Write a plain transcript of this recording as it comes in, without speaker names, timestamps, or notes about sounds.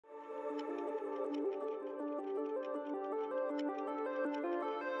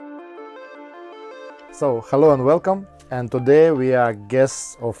So, hello and welcome. And today we are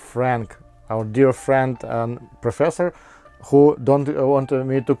guests of Frank, our dear friend and professor, who don't want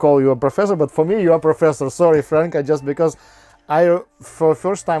me to call you a professor, but for me you are professor. Sorry, Frank, because for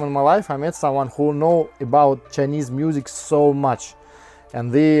first time in my life, I met someone who know about Chinese music so much.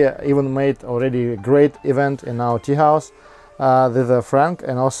 And they even made already a great event in our tea house with Frank,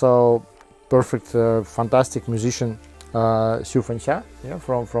 and also perfect, fantastic musician Xu Fenxia, yeah,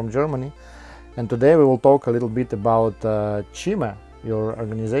 from Germany. And today we will talk a little bit about CHIME, your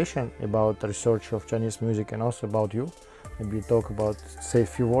organization, about research of Chinese music, and also about you. Maybe talk about, say a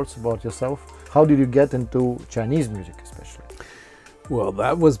few words about yourself. How did you get into Chinese music especially? Well,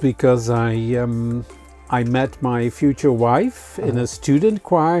 that was because I met my future wife in a student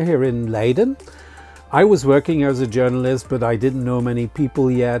choir here in Leiden. I was working as a journalist, but I didn't know many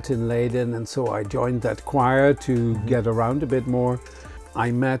people yet in Leiden, and so I joined that choir to get around a bit more. I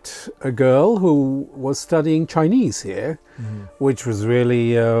met a girl who was studying Chinese here, which was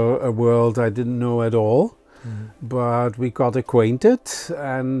really a world I didn't know at all. But we got acquainted,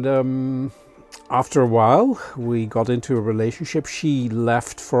 and after a while we got into a relationship. She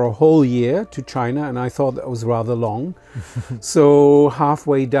left for a whole year to China, and I thought that was rather long. So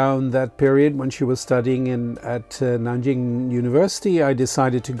halfway down that period, when she was studying at Nanjing University, I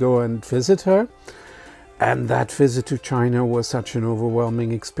decided to go and visit her. And that visit to China was such an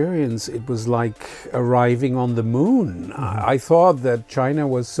overwhelming experience. It was like arriving on the moon. I thought that China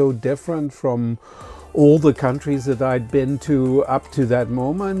was so different from all the countries that I'd been to up to that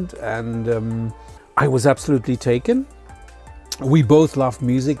moment, and I was absolutely taken. We both loved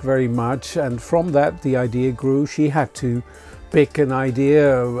music very much, and from that the idea grew. She had to pick an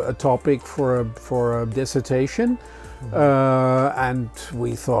idea, a topic for a dissertation. And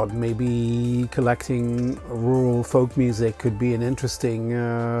we thought maybe collecting rural folk music could be an interesting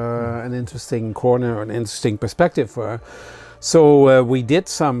corner, an interesting perspective for her. So we did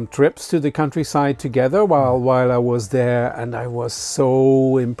some trips to the countryside together while I was there, and I was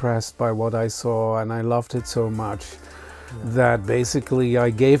so impressed by what I saw, and I loved it so much that basically I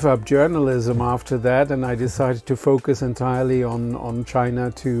gave up journalism after that, and I decided to focus entirely on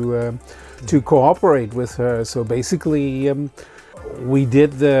China to cooperate with her. So basically we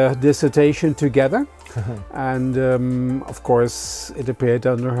did the dissertation together. And of course it appeared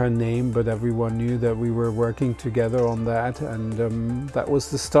under her name, but everyone knew that we were working together on that, and that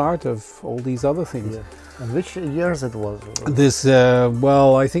was the start of all these other things. Yeah. And which years it was? This,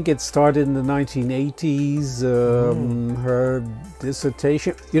 well, I think it started in the 1980s, her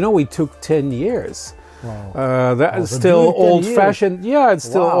dissertation. You know, we took 10 years. Wow. That is still old-fashioned. Yeah, it's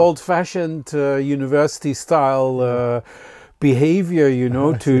still old-fashioned university-style behavior, you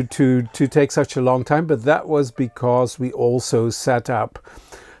know, to take such a long time. But that was because we also set up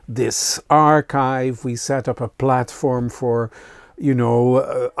this archive. We set up a platform for, you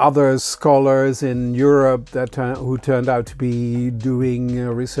know, other scholars in Europe that who turned out to be doing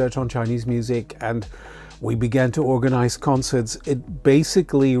research on Chinese music, and we began to organize concerts. It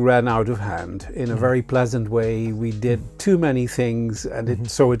basically ran out of hand in a very pleasant way. We did too many things, and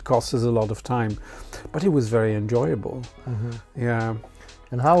so it cost us a lot of time, but it was very enjoyable. Yeah.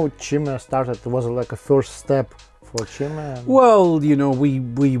 And how CHIME started? Was it like a first step for CHIME? Well, you know,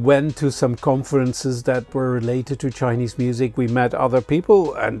 we went to some conferences that were related to Chinese music. We met other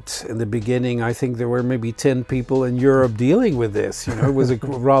people, and in the beginning I think there were maybe 10 people in Europe dealing with this. You know, it was a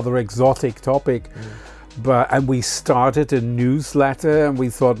rather exotic topic. And we started a newsletter, and we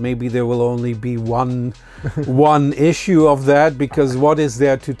thought maybe there will only be one issue of that, because what is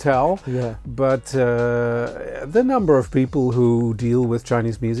there to tell? Yeah. But the number of people who deal with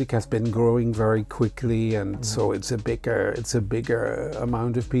Chinese music has been growing very quickly, and so it's a bigger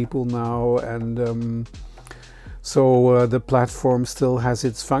amount of people now, and so the platform still has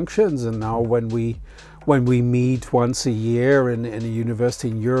its functions. And now when we meet once a year in a university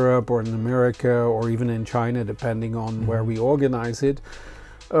in Europe or in America or even in China, depending on where we organize it,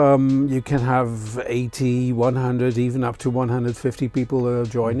 you can have 80, 100, even up to 150 people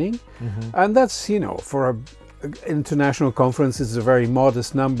joining. And that's, you know, for an international conference, it's a very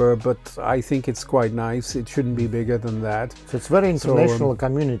modest number, but I think it's quite nice. It shouldn't be bigger than that. So it's very international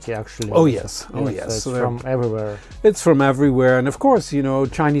community, actually. Oh yes, oh yes. So it's from everywhere. It's from everywhere, and of course, you know,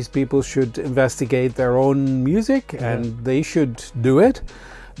 Chinese people should investigate their own music, and they should do it.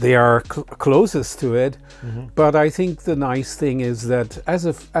 They are closest to it. But I think the nice thing is that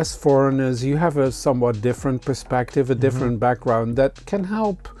as foreigners, you have a somewhat different perspective, a different background that can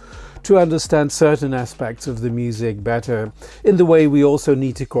help to understand certain aspects of the music better. In the way we also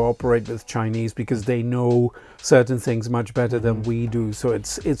need to cooperate with Chinese because they know certain things much better than we do. So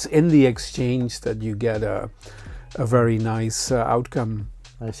it's in the exchange that you get a very nice outcome.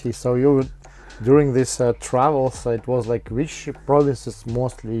 I see. So you, during these travels, it was like which provinces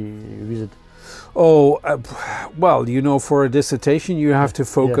mostly visit? Oh, well, you know, for a dissertation you have to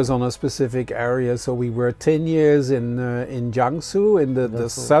focus on a specific area. So we were 10 years in Gansu, in the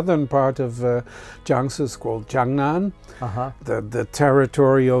southern part of Gansu, is called Yunnan, the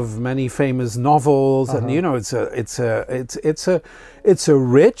territory of many famous novels, and you know, it's a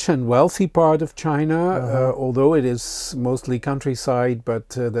rich and wealthy part of China, although it is mostly countryside, but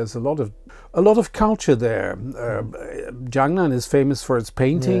there's a lot of culture there. Yunnan is famous for its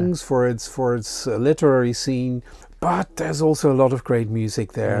paintings, for its literary scene, but there's also a lot of great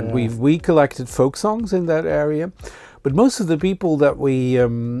music there. And we collected folk songs in that area, but most of the people that we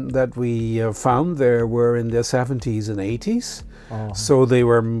found there were in their 70s and 80s. So they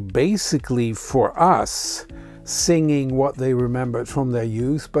were basically, for us, singing what they remembered from their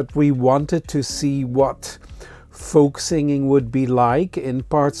youth, but we wanted to see what folk singing would be like in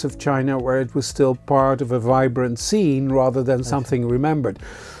parts of China where it was still part of a vibrant scene rather than something remembered.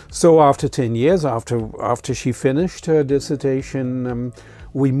 So after 10 years, after she finished her dissertation,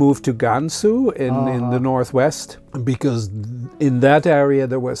 we moved to Gansu in the northwest, because in that area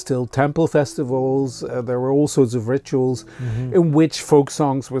there were still temple festivals, there were all sorts of rituals in which folk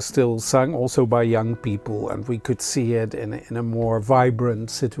songs were still sung, also by young people, and we could see it in a more vibrant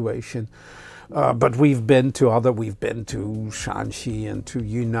situation. But we've been to Shanxi and to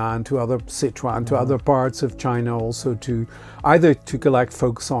Yunnan, to other Sichuan, to other parts of China also, to either to collect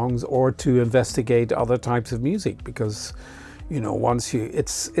folk songs or to investigate other types of music, because you know, once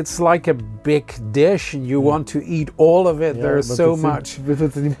it's like a big dish and you want to eat all of it. There's so much. But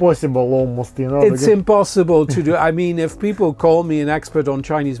it's impossible almost, you know. It's impossible to do. I mean, if people call me an expert on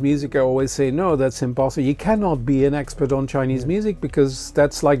Chinese music, I always say, no, that's impossible. You cannot be an expert on Chinese music, because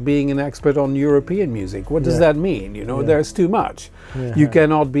that's like being an expert on European music. What does that mean? You know, there's too much. You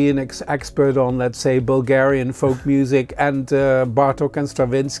cannot be an expert on, let's say, Bulgarian folk music and Bartok and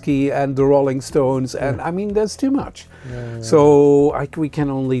Stravinsky and the Rolling Stones. And I mean, there's too much. So we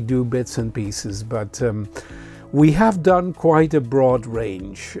can only do bits and pieces, but we have done quite a broad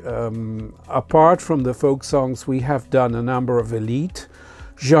range. Apart from the folk songs, we have done a number of elite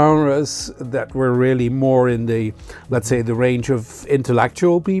genres that were really more in the, let's say, the range of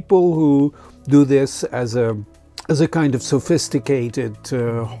intellectual people who do this as a kind of sophisticated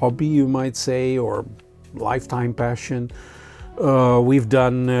hobby, you might say, or lifetime passion. We've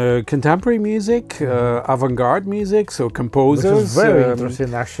done contemporary music, avant-garde music, so composers. Which is very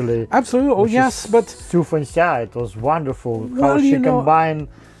interesting, actually. Absolutely, oh yes, but Su Fenxia, it was wonderful how she combined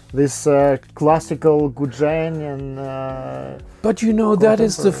this classical guzheng and... But you know, that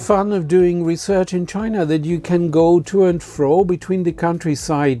is the fun of doing research in China, that you can go to and fro between the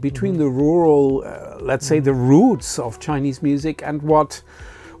countryside, between the rural, let's say the roots of Chinese music, and what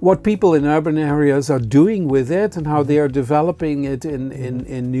people in urban areas are doing with it, and how they are developing it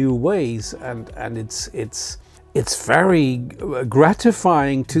in new ways, and it's very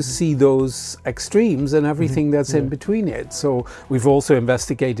gratifying to see those extremes and everything that's in between it. So we've also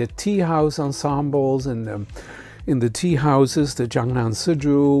investigated tea house ensembles, and in the tea houses, the Jiangnan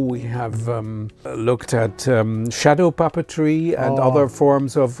Siju, we have looked at shadow puppetry and other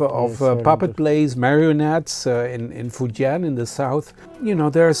forms of puppet plays, marionettes in Fujian in the south. You know,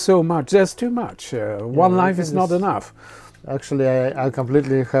 there's so much, there's too much. One life is not enough. Actually, I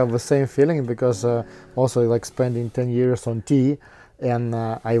completely have the same feeling, because also like spending 10 years on tea, and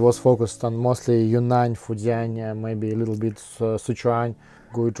I was focused on mostly Yunnan, Fujian, maybe a little bit Sichuan,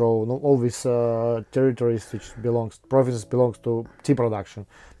 Guizhou, all these territories which provinces belongs to tea production.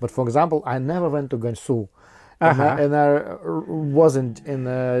 But for example, I never went to Gansu, and I wasn't in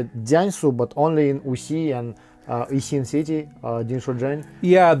Jiangsu, but only in Wuxi and Yixin City, Dinshuzhen.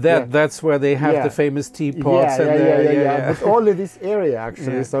 Yeah, that's where they have the famous teapots. But only this area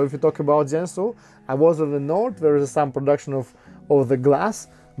actually. So if you talk about Jiangsu, I was in the north. There is some production of the glass.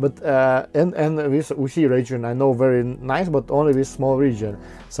 But and this Wuxi region I know very nice, but only this small region.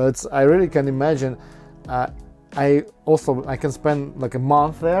 So I really can imagine. I can spend like a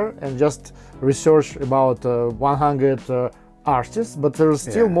month there and just research about 100 artists, but there's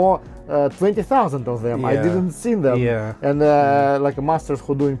still more 20,000 of them. I didn't see them. And like a masters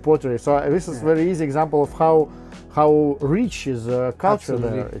who doing pottery. So this is very easy example of how rich is culture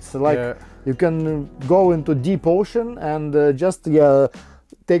there. It's like you can go into deep ocean and just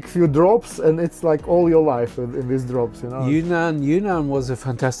take few drops and it's like all your life in these drops, you know. Yunnan was a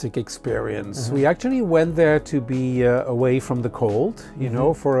fantastic experience. We actually went there to be away from the cold, you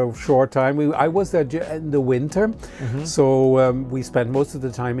know, for a short time. I was there in the winter, so we spent most of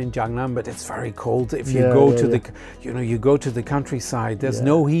the time in Jiangnan, but it's very cold. If you go to the, you know, you go to the countryside, there's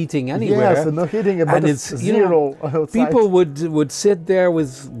no heating anywhere. Yes, no heating, but it's zero outside. People would sit there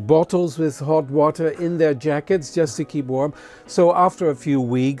with bottles with hot water in their jackets just to keep warm. So after a few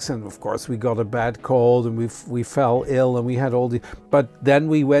weeks, and of course we got a bad cold and we fell ill and we had all the, but then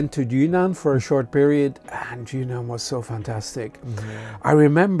we went to Yunnan for a short period, and Yunnan was so fantastic. I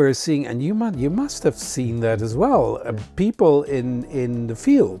remember seeing, and you must have seen that as well, people in the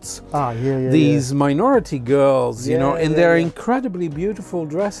fields. These minority girls, you know, in their incredibly beautiful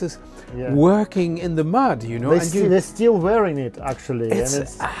dresses, working in the mud, you know. They're still wearing it, actually.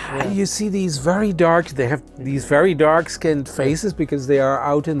 You see these very dark, they have these very dark-skinned faces because they are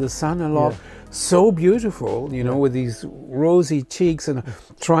out in the sun a lot. So beautiful, you know, with these rosy cheeks, and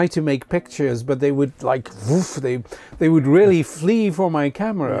try to make pictures, but they would like, woof, they would really flee for my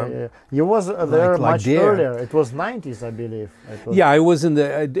camera. You was there much earlier. It was 90s, I believe. Yeah, I was in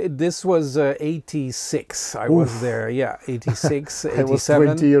the, this was 86. I was there, 86, 87. I was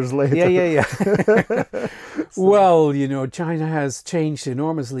 20 years later. Yeah. Well, you know, China has changed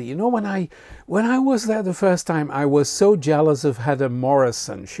enormously. You know, when I was there the first time, I was so jealous of Hedda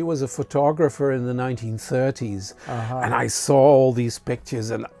Morrison. She was a photographer in the 1930s, and I saw all these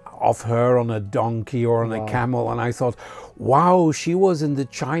pictures of her on a donkey or on a camel, and I thought, wow, she was in the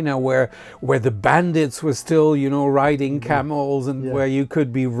China where the bandits were still, you know, riding camels, and where you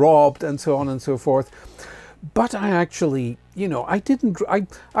could be robbed and so on and so forth. But I actually, you know,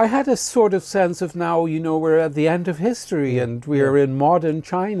 I had a sort of sense of now, you know, we're at the end of history and we're in modern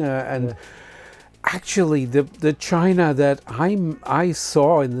China, and actually the China that I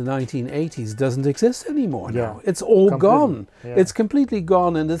saw in the 1980s doesn't exist anymore now. It's all gone. It's completely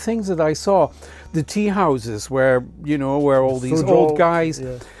gone. And the things that I saw, the tea houses where, you know, where all these old guys,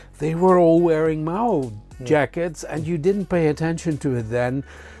 they were all wearing Mao jackets, and you didn't pay attention to it then.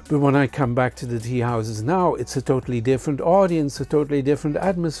 But when I come back to the tea houses now, it's a totally different audience, a totally different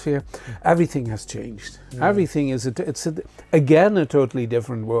atmosphere. Everything has changed. Everything is, again, a totally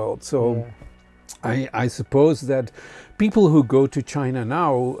different world. So I suppose that people who go to China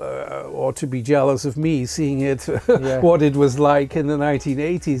now ought to be jealous of me seeing it, what it was like in the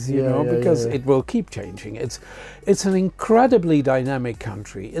 1980s, you know, because it will keep changing. It's an incredibly dynamic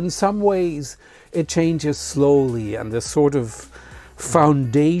country. In some ways, it changes slowly, and the sort of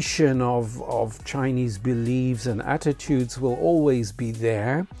foundation of Chinese beliefs and attitudes will always be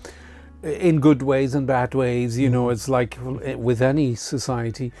there, in good ways and bad ways, you know, it's like with any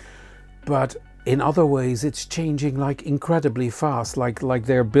society. But in other ways, it's changing like incredibly fast, like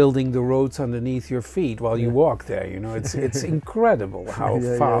they're building the roads underneath your feet while you walk there, you know. It's incredible how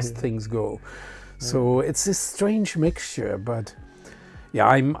fast things go. So it's this strange mixture, but yeah,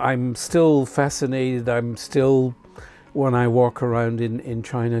 I'm still fascinated. I'm still, when I walk around in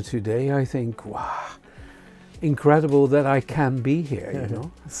China today, I think, wow, incredible that I can be here, you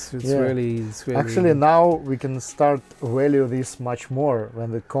know. It's really actually now we can start value this much more.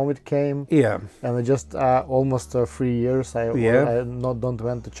 When the COVID came, and just almost 3 years I don't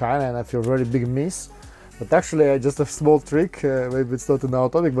went to China, and I feel very big miss. But actually, I just a small trick, maybe it's not in our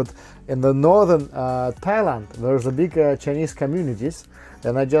topic, but in the northern Thailand, there's a big Chinese communities,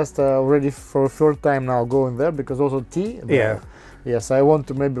 and I just already for a third time now going there, because also tea. Yes, I want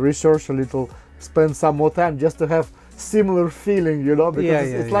to maybe research a little, spend some more time just to have similar feeling, you know,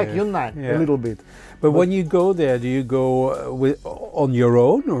 because it's like Yunnan a little bit. But when you go there, do you go on your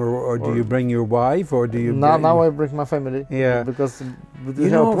own, or do you bring your wife, or do you? Now I bring my family. Because we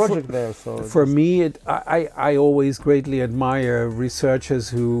have a project there. So for me, I always greatly admire researchers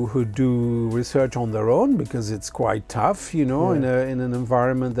who do research on their own, because it's quite tough, you know, in an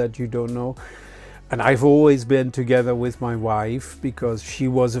environment that you don't know. And I've always been together with my wife, because she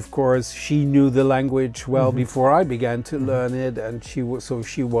was, of course, she knew the language well before I began to learn it, and she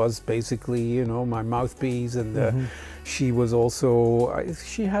was basically, you know, my mouthpiece, and she was also,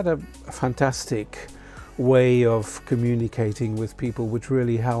 she had a fantastic way of communicating with people, which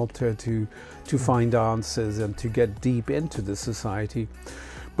really helped her to find answers and to get deep into the society.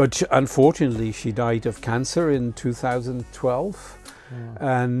 But unfortunately, she died of cancer in 2012.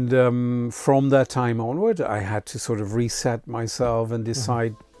 And from that time onward, I had to sort of reset myself and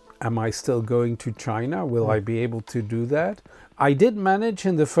decide am I still going to China? Will I be able to do that? I did manage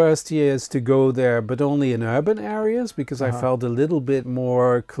in the first years to go there, but only in urban areas, because I felt a little bit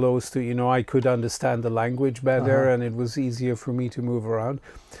more close to, you know, I could understand the language better and it was easier for me to move around.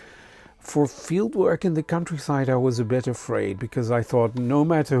 For field work in the countryside, I was a bit afraid, because I thought no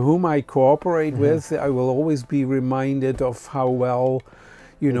matter whom I cooperate with, I will always be reminded of how well,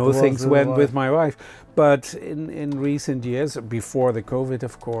 you know, things went with my wife. But in recent years, before the COVID,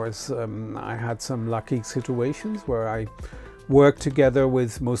 of course, I had some lucky situations where I worked together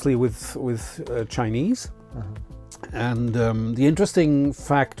mostly with Chinese. And the interesting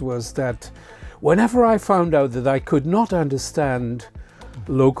fact was that whenever I found out that I could not understand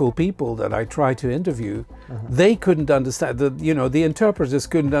local people that I tried to interview, they couldn't understand, the interpreters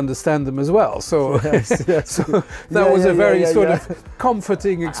couldn't understand them as well. So, so that was a very sort of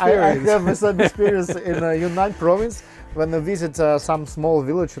comforting experience. I have the same experience in Yunnan province when I visit some small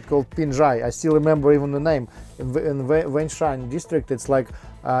village called Pinjai. I still remember even the name. In Wenshan district, it's like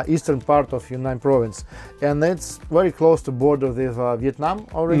eastern part of Yunnan province, and it's very close to border with Vietnam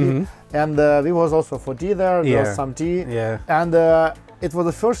already. And we was also for tea there. There was some tea, and it was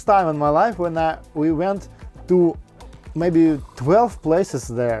the first time in my life when we went to maybe 12 places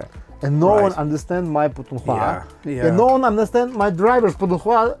there, and no one understand my Putonghua, and no one understand my driver's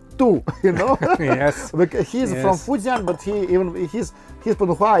Putonghua too, you know. Because he's from Fujian, but his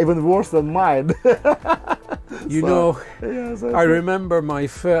Putonghua even worse than mine. You know, I remember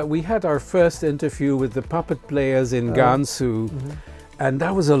we had our first interview with the puppet players in Gansu, and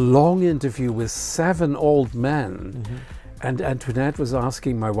that was a long interview with 7 old men. And Antoinette was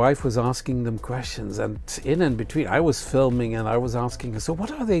asking, my wife was asking them questions, and in and between I was filming and I was asking her, so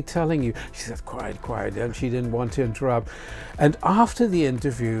what are they telling you? She said, quiet, quiet, and she didn't want to interrupt. And after the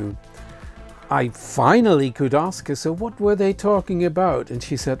interview, I finally could ask her, so what were they talking about? And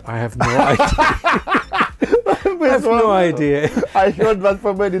she said, I have no idea. I have no idea. I heard that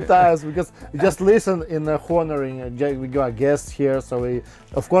for many times, because we just listen in honoring. We got a guest here, so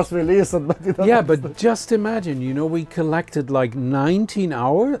of course we listen. But we don't understand. But just imagine, you know, we collected like 90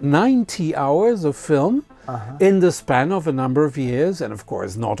 hours of film in the span of a number of years, and of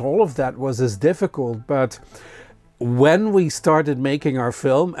course not all of that was as difficult, but when we started making our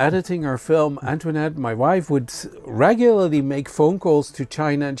film, editing our film, Antoinette, my wife, would regularly make phone calls to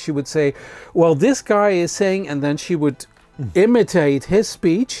China, and she would say, well, this guy is saying, and then she would imitate his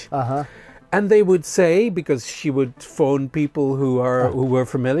speech. And they would say, because she would phone people who were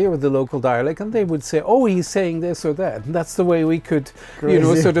familiar with the local dialect, and they would say, oh, he's saying this or that. And that's the way we could, you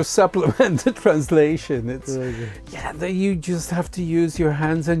know, sort of supplement the translation. It's you just have to use your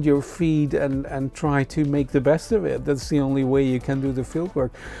hands and your feet and try to make the best of it. That's the only way you can do the field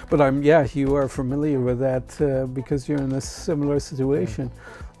work. But you are familiar with that because you're in a similar situation.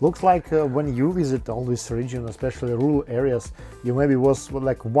 Looks like when you visit all this region, especially rural areas, you maybe was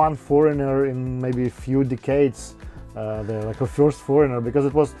like one foreigner in maybe a few decades, like a first foreigner, because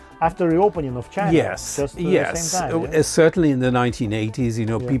it was after reopening of China. Yes, just the same time, certainly in the 1980s, you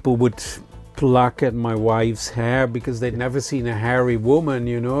know, people would pluck at my wife's hair because they'd never seen a hairy woman,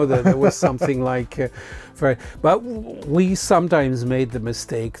 you know, that there was something like but we sometimes made the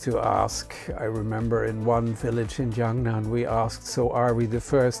mistake to ask. I remember in one village in Jiangnan we asked, so are we the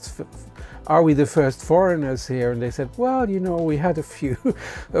first foreigners here? And they said, well, you know, we had a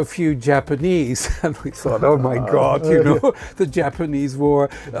few Japanese. And we thought, oh my God, you know, the Japanese war.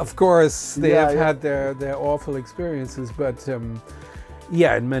 Of course they have had their awful experiences, but in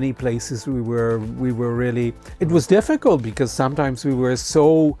many places we were really, it was difficult because sometimes we were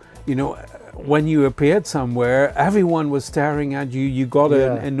so, you know, when you appeared somewhere, everyone was staring at you. You got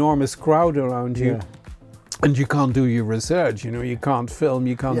an enormous crowd around you. And you can't do your research, you know, you can't film,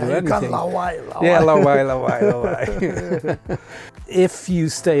 you can't do anything. If you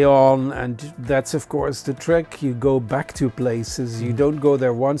stay on, and that's of course the trick, you go back to places, you don't go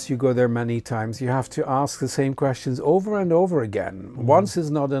there once, you go there many times. You have to ask the same questions over and over again. Once is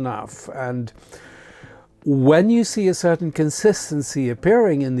not enough. And when you see a certain consistency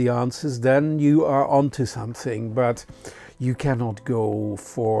appearing in the answers, then you are onto something. But you cannot go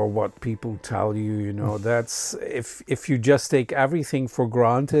for what people tell you, you know. That's if you just take everything for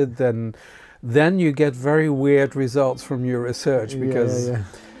granted, then you get very weird results from your research, because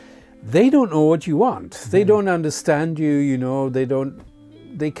they don't know what you want. They don't understand you, you know.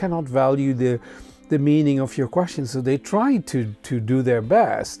 They cannot value the meaning of your questions. So they try to do their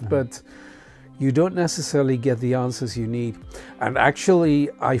best, but you don't necessarily get the answers you need. And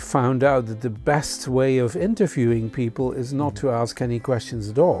actually, I found out that the best way of interviewing people is not to ask any questions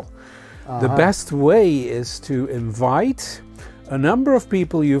at all. The best way is to invite a number of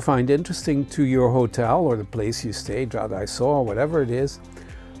people you find interesting to your hotel or the place you stayed, or whatever it is,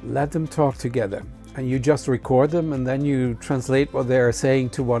 let them talk together. And you just record them, and then you translate what they're saying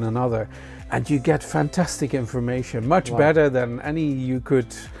to one another. And you get fantastic information, much better than any you could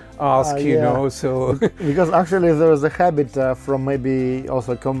ask, you know. So because actually there was a habit from maybe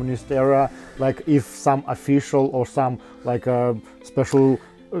also communist era, like if some official or some like special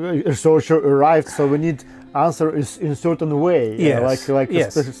researcher arrived, so we need answer is in certain way,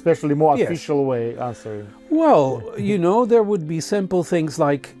 especially more official way answering. Well, you know, there would be simple things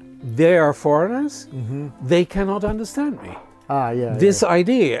like they are foreigners, they cannot understand me. This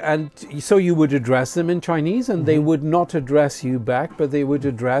idea, and so you would address them in Chinese, and they would not address you back, but they would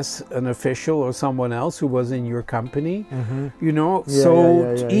address an official or someone else who was in your company. You know,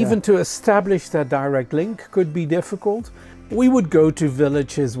 even to establish that direct link could be difficult. We would go to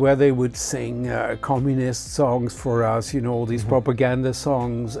villages where they would sing communist songs for us, you know, all these propaganda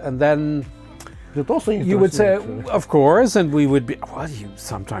songs, and then you would say, of course, and we would be, well,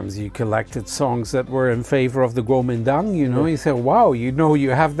 sometimes you collected songs that were in favor of the Kuomintang, you know, you say, wow, you know, you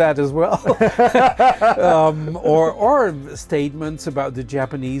have that as well. Or statements about the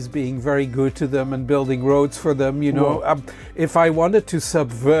Japanese being very good to them and building roads for them, you know. If I wanted to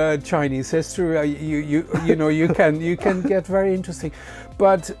subvert Chinese history, you know, you can get very interesting.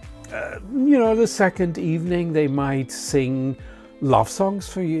 But, you know, the second evening they might sing love songs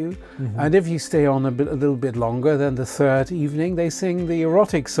for you, and if you stay on a little bit longer, then the third evening they sing the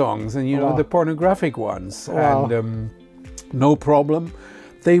erotic songs, and you know, the pornographic ones, and no problem.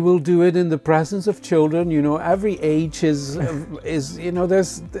 They will do it in the presence of children. You know, every age is you know,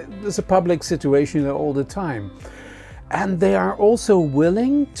 there's a public situation there all the time, and they are also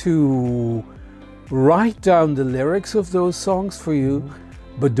willing to write down the lyrics of those songs for you,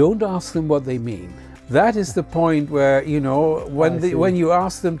 but don't ask them what they mean. That is the point where, you know, when you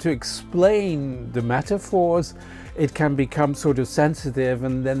ask them to explain the metaphors, it can become sort of sensitive,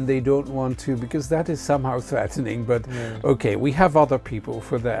 and then they don't want to, because that is somehow threatening. But okay, we have other people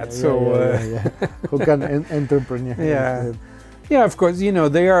for that. Who can interpret. Yeah, of course, you know,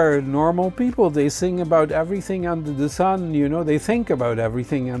 they are normal people. They sing about everything under the sun, you know, they think about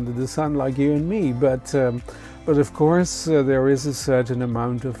everything under the sun like you and me. But of course, there is a certain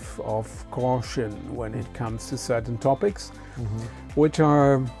amount of caution when it comes to certain topics, which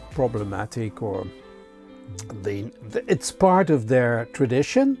are problematic, or it's part of their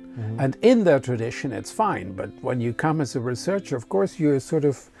tradition, and in their tradition it's fine. But when you come as a researcher, of course, you're sort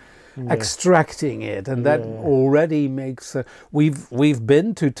of extracting it, and that already makes we've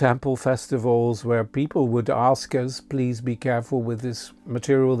been to temple festivals where people would ask us, please be careful with this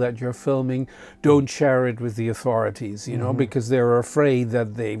material that you're filming, don't share it with the authorities, you know, because they're afraid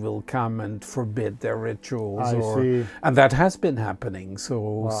that they will come and forbid their rituals, and that has been happening.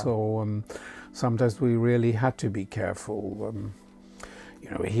 So sometimes we really had to be careful. You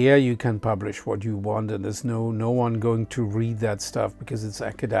know, here you can publish what you want, and there's no one going to read that stuff because it's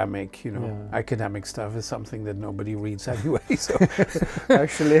academic. You know, academic stuff is something that nobody reads anyway. So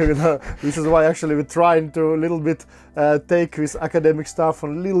actually, you know, this is why actually we're trying to a little bit take this academic stuff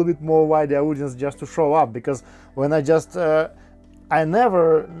on a little bit more wider audience, just to show up. Because when I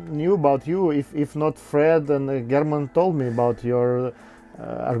never knew about you if not Fred and German told me about your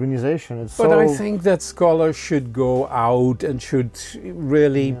organization. But I think that scholars should go out and should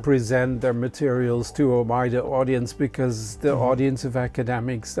really present their materials to a wider audience, because the audience of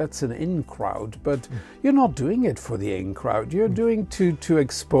academics, that's an in crowd, but you're not doing it for the in crowd. You're doing to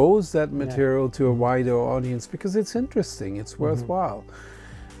expose that material to a wider audience because it's interesting, it's worthwhile.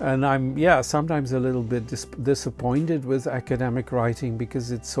 And I'm, sometimes a little bit disappointed with academic writing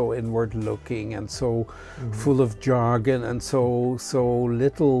because it's so inward-looking and so full of jargon and so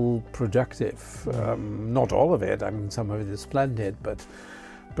little productive. Not all of it. I mean, some of it is splendid, but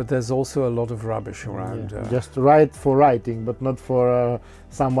there's also a lot of rubbish around. Just write for writing, but not for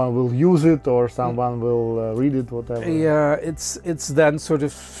someone will use it or someone will read it, whatever. Yeah, it's then sort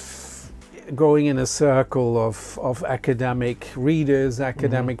of going in a circle of academic readers,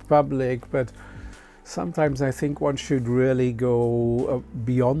 academic public, but sometimes I think one should really go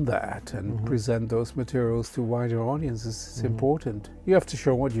beyond that and present those materials to wider audiences. It's important. You have to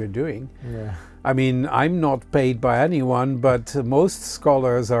show what you're doing. I mean, I'm not paid by anyone, but most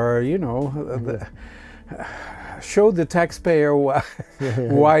scholars are, you know, show the taxpayer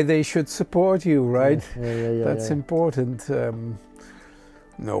why they should support you, right? That's important.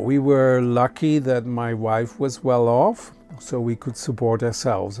 No, we were lucky that my wife was well off, so we could support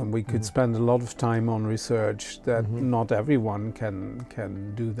ourselves, and we could spend a lot of time on research that not everyone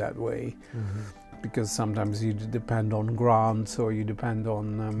can do that way. because sometimes you depend on grants or you depend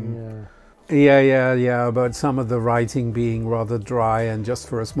on yeah, about some of the writing being rather dry and just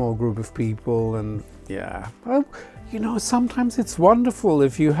for a small group of people. And yeah, well, you know, sometimes it's wonderful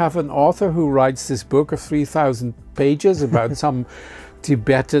if you have an author who writes this book of 3,000 pages about some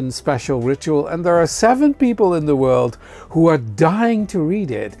Tibetan special ritual, and there are 7 people in the world who are dying to read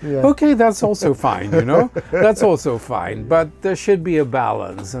it. Yeah. Okay, that's also fine, you know, that's also fine, but there should be a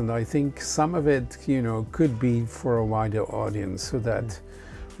balance, and I think some of it, you know, could be for a wider audience so that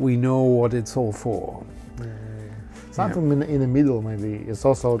we know what it's all for. Something in the middle, maybe. It's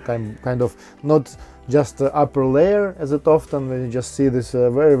also kind of not just the upper layer, as it often when you just see this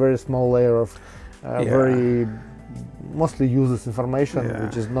very, very small layer of very mostly useless information,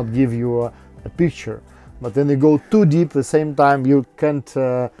 which does not give you a picture. But when you go too deep at the same time, you can't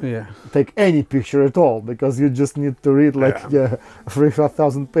take any picture at all, because you just need to read like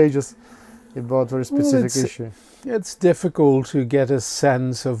 3,000 pages about very specific issue. It's difficult to get a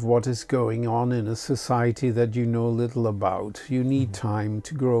sense of what is going on in a society that you know little about. You need time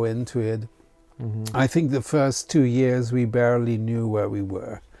to grow into it. I think the first 2 years we barely knew where we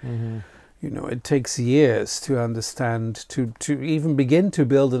were. You know, it takes years to understand, to even begin to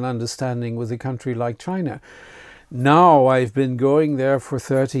build an understanding with a country like China. Now I've been going there for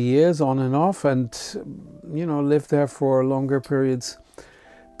 30 years on and off, and, you know, lived there for longer periods.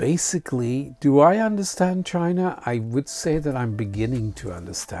 Basically, do I understand China? I would say that I'm beginning to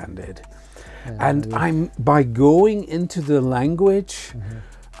understand it. And by going into the language,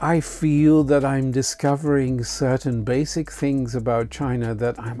 I feel that I'm discovering certain basic things about China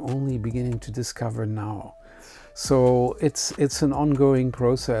that I'm only beginning to discover now. So it's an ongoing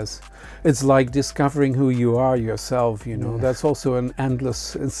process. It's like discovering who you are yourself, you know. That's also an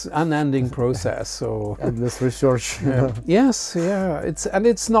it's unending process. So endless research. Yes,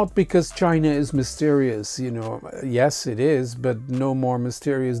 it's not because China is mysterious, you know. Yes, it is, but no more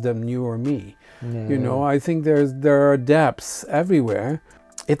mysterious than you or me. You know, I think there are depths everywhere.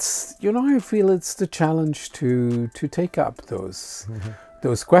 It's, you know, I feel it's the challenge to take up those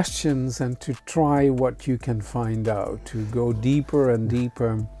questions and to try what you can find out, to go deeper and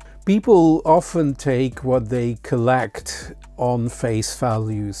deeper. People often take what they collect on face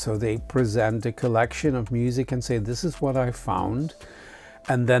value, so they present a collection of music and say, this is what I found,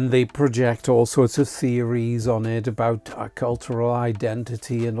 and then they project all sorts of theories on it about our cultural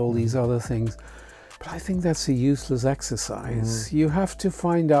identity and all these other things. But I think that's a useless exercise. You have to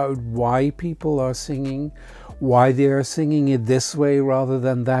find out why people are singing, why they are singing it this way rather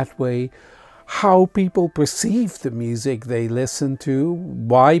than that way, how people perceive the music they listen to,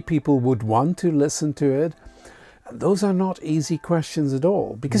 why people would want to listen to it. And those are not easy questions at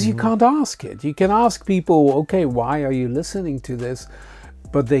all, because you can't ask it. You can ask people, okay, why are you listening to this?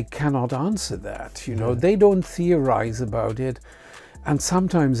 But they cannot answer that, you know. They don't theorize about it. And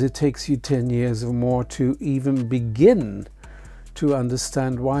sometimes it takes you 10 years or more to even begin to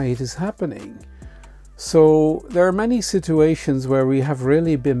understand why it is happening. So there are many situations where we have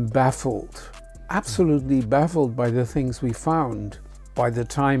really been baffled, absolutely baffled by the things we found. By the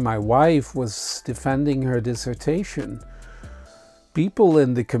time my wife was defending her dissertation, people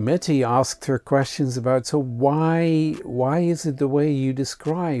in the committee asked her questions about, so why is it the way you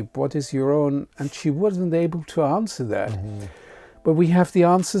describe? What is your own? And she wasn't able to answer that. But we have the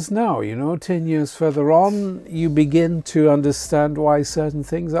answers now, you know. 10 years further on, you begin to understand why certain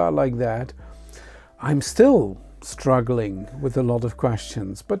things are like that. I'm still struggling with a lot of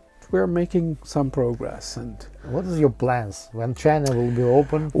questions, but we're making some progress. And what is your plans when China will be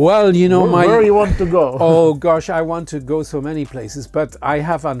open? Well, you know, where you want to go? Oh gosh, I want to go so many places, but I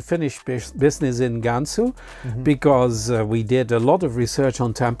have unfinished business in Gansu because we did a lot of research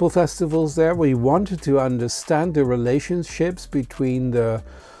on temple festivals there. We wanted to understand the relationships between the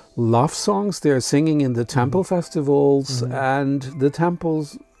love songs they're singing in the temple festivals and the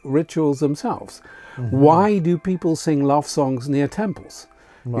temple's rituals themselves. Why do people sing love songs near temples?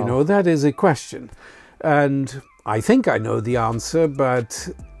 You know, that is a question. And I think I know the answer, but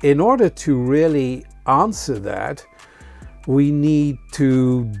in order to really answer that, we need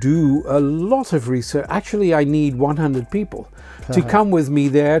to do a lot of research. Actually, I need 100 people to come with me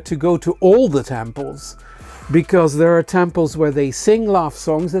there to go to all the temples, because there are temples where they sing love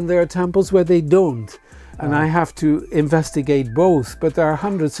songs and there are temples where they don't. And I have to investigate both, but there are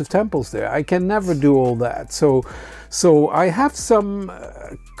hundreds of temples there. I can never do all that. So I have some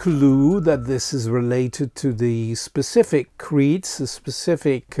clue that this is related to the specific creeds, the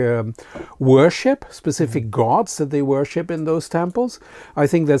specific worship, specific gods that they worship in those temples. I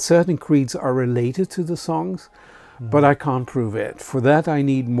think that certain creeds are related to the songs. but I can't prove it. For that I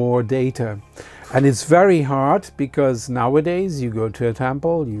need more data. And it's very hard because nowadays you go to a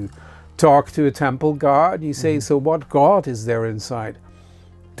temple, you talk to a temple guard, you say, so what god is there inside?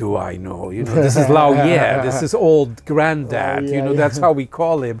 Do I know? You know, this is Lao Ye, this is old granddad, you know, that's how we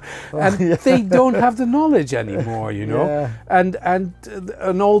call him. And they don't have the knowledge anymore, you know. And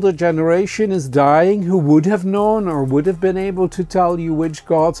an older generation is dying who would have known or would have been able to tell you which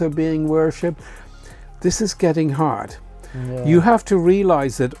gods are being worshipped. This is getting hard. You have to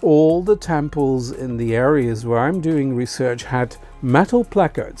realize that all the temples in the areas where I'm doing research had metal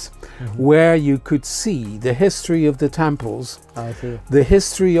placards where you could see the history of the temples, the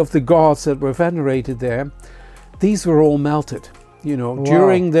history of the gods that were venerated there. These were all melted, you know,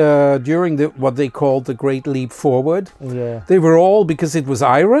 during the what they called the Great Leap Forward. They were all, because it was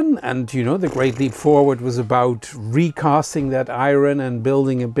iron, and you know, the Great Leap Forward was about recasting that iron and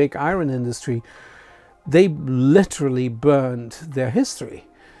building a big iron industry. They literally burned their history.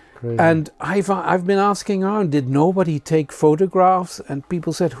 Crazy. And I've been asking around, did nobody take photographs? And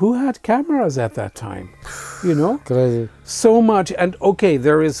people said, who had cameras at that time? You know? Crazy. So much. And okay,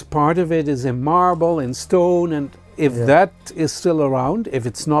 there is part of it is in marble, in stone, and if that is still around, if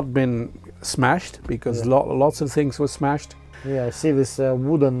it's not been smashed, because lots of things were smashed. Yeah, I see this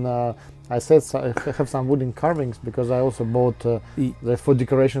wooden I said I have some wooden carvings because I also bought for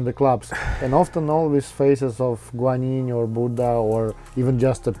decoration of the clubs, and often all these faces of Guanyin or Buddha or even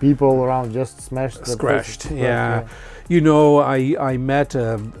just the people around just smashed. Scratched, yeah. You know, I met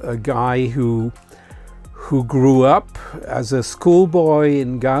a guy who grew up as a schoolboy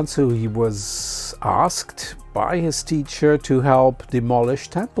in Gansu. He was asked by his teacher to help demolish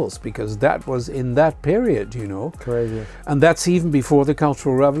temples because that was in that period, you know. Crazy. And that's even before the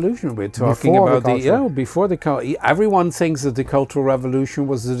Cultural Revolution. We're talking about before the everyone thinks that the Cultural Revolution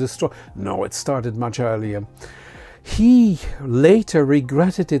was the destroy. No, it started much earlier. He later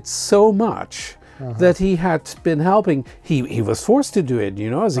regretted it so much that he had been helping. He was forced to do it, you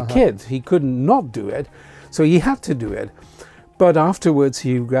know, as a kid. He couldn't not do it. So he had to do it. But afterwards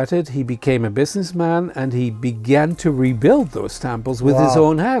he regretted, he became a businessman and he began to rebuild those temples with his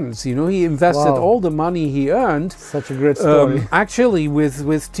own hands. You know, he invested all the money he earned. Such a great story. Actually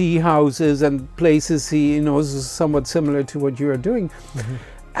with tea houses and places, he, you know, is somewhat similar to what you are doing.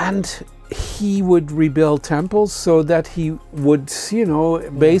 And he would rebuild temples so that he would, you know,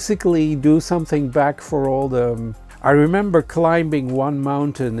 basically do something back for all the... I remember climbing one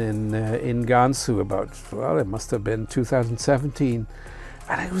mountain in Gansu about, well, it must have been 2017.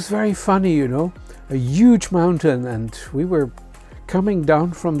 And it was very funny, you know, a huge mountain, and we were coming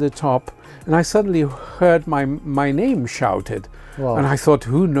down from the top and I suddenly heard my name shouted. And I thought,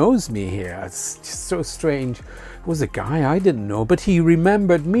 who knows me here? It's just so strange. It was a guy I didn't know, but he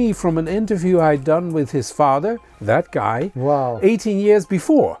remembered me from an interview I'd done with his father, that guy, 18 years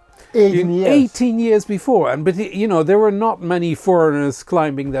before. 18 years before, but you know, there were not many foreigners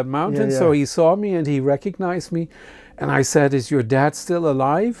climbing that mountain, so he saw me and he recognized me, and I said, is your dad still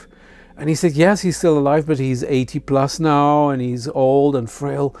alive? And he said, yes, he's still alive, but he's 80 plus now and he's old and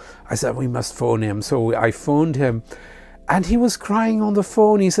frail. I said, we must phone him. So I phoned him and he was crying on the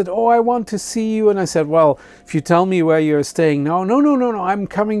phone. He said, oh, I want to see you. And I said, well, if you tell me where you're staying now. No, I'm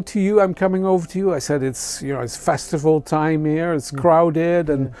coming to you. I'm coming over to you. I said, it's, you know, it's festival time here. It's crowded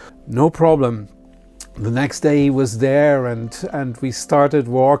and no problem. The next day he was there and we started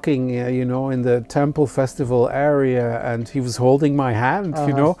walking, you know, in the temple festival area, and he was holding my hand,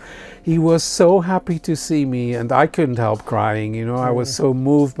 you know. He was so happy to see me and I couldn't help crying, you know. I was so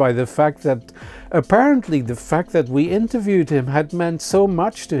moved by the fact that apparently the fact that we interviewed him had meant so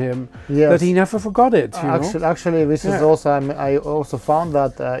much to him that he never forgot it, you know? Actually, this is also, I also found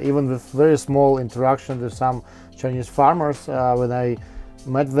that even with very small interaction with some Chinese farmers, when I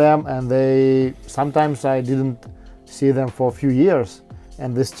met them, and they sometimes I didn't see them for a few years,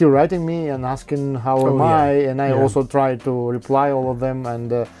 and they're still writing me and asking how am I, and I also try to reply all of them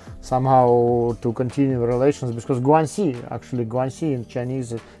and somehow to continue the relations, because Guanxi in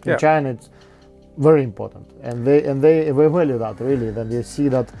Chinese in China, it's very important, and they value that really. Then they see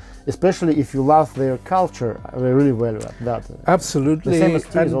that, especially if you love their culture, they really value that. Absolutely. The same as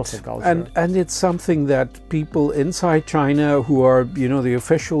tea is also culture. And it's something that people inside China who are, you know, the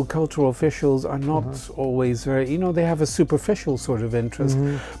official cultural officials are not always very, you know, they have a superficial sort of interest,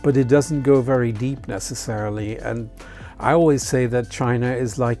 but it doesn't go very deep necessarily. And I always say that China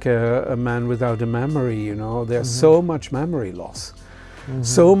is like a man without a memory, you know. There's so much memory loss.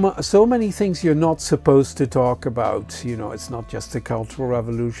 So many things you're not supposed to talk about. You know, it's not just the Cultural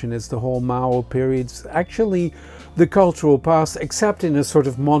Revolution, it's the whole Mao period. It's actually the cultural past, except in a sort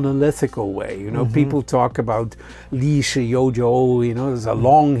of monolithical way. You know, people talk about Li Shi Youzhou, you know, there's a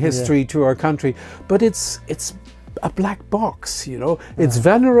long history to our country, but it's a black box, you know. It's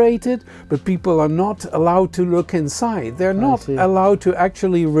venerated, but people are not allowed to look inside. They're not allowed to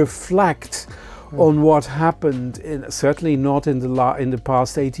actually reflect on what happened, certainly not in the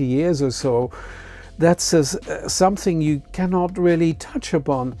past 80 years or so. That's something you cannot really touch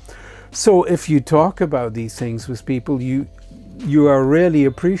upon. So if you talk about these things with people, you are really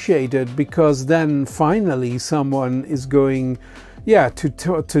appreciated, because then finally someone is going,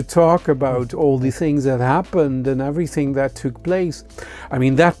 to talk about all the things that happened and everything that took place. I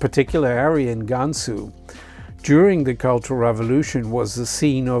mean, that particular area in Gansu during the Cultural Revolution was the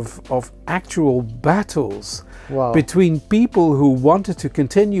scene of actual battles between people who wanted to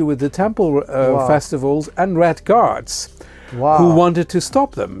continue with the temple festivals and Red Guards who wanted to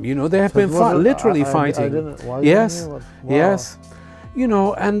stop them. You know, they have been literally fighting. Yes, yes. You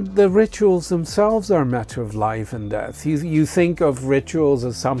know, and the rituals themselves are a matter of life and death. You think of rituals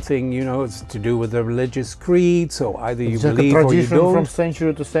as something, you know, it's to do with the religious creed, so either you believe or you don't. From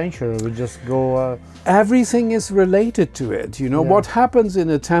century to century, we just go... Everything is related to it, you know. What happens in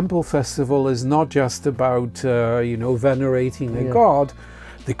a temple festival is not just about, you know, venerating a god.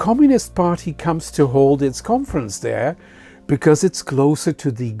 The Communist Party comes to hold its conference there because it's closer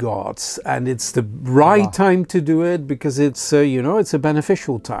to the gods, and it's the right time to do it, because it's, you know, it's a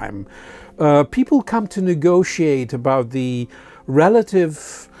beneficial time. People come to negotiate about the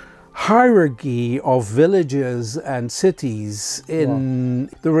relative hierarchy of villages and cities in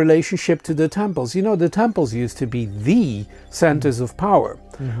the relationship to the temples. You know, the temples used to be the centers of power.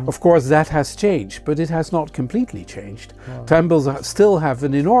 Of course, that has changed, but it has not completely changed. Temples still have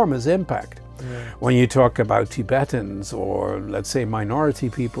an enormous impact. When you talk about Tibetans or, let's say, minority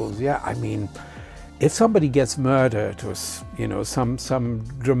peoples, I mean, if somebody gets murdered or, you know, some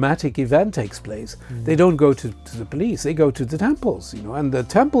dramatic event takes place, they don't go to the police, they go to the temples, you know, and the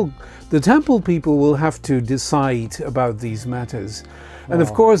temple people will have to decide about these matters. And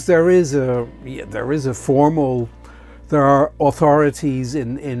of course there is a formal, there are authorities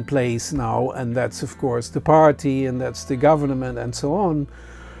in place now, and that's of course the party, and that's the government, and so on.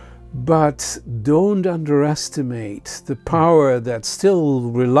 But don't underestimate the power that still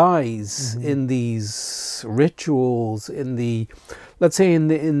relies in these rituals, in the, let's say, in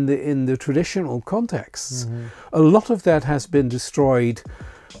the traditional contexts. A lot of that has been destroyed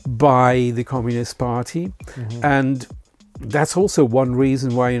by the Communist Party, and that's also one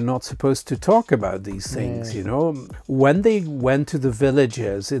reason why you're not supposed to talk about these things, you know. When they went to the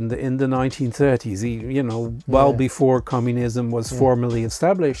villages in the 1930s, you know, well before communism was formally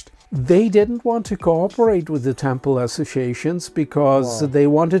established, they didn't want to cooperate with the temple associations because they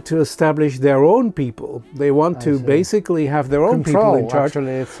wanted to establish their own people. They want to basically have their own people in charge.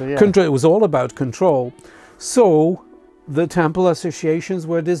 Actually, control. It was all about control. So the temple associations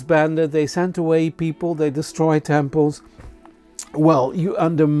were disbanded. They sent away people. They destroyed temples. Well, you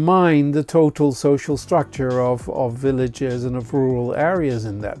undermine the total social structure of villages and of rural areas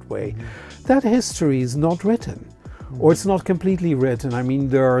in that way. That history is not written, or it's not completely written. I mean,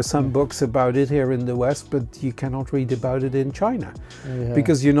 there are some books about it here in the West, but you cannot read about it in China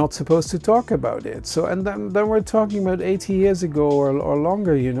because you're not supposed to talk about it. So, and then we're talking about 80 years ago or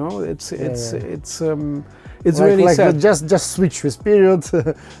longer. You know, it's really sad. Just switch with period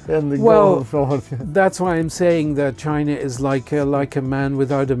and go forward. That's why I'm saying that China is like a man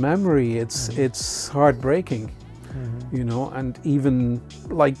without a memory. It's heartbreaking. You know, and even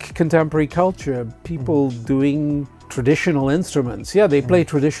like contemporary culture, people doing traditional instruments. Yeah, they play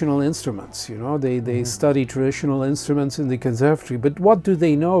traditional instruments, you know, they study traditional instruments in the conservatory, but what do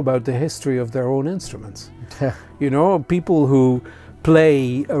they know about the history of their own instruments? You know, people who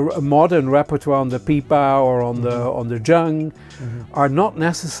play a modern repertoire on the pipa or on the zheng are not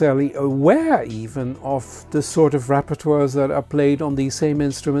necessarily aware even of the sort of repertoires that are played on these same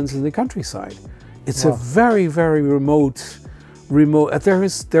instruments in the countryside. It's a very, very remote. There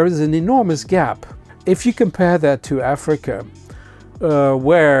is an enormous gap. If you compare that to Africa,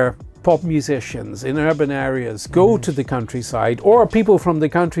 where pop musicians in urban areas go to the countryside, or people from the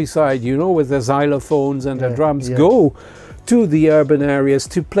countryside, you know, with their xylophones and their drums, go to the urban areas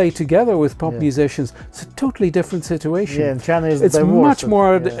to play together with pop musicians, it's a totally different situation. And China is it's much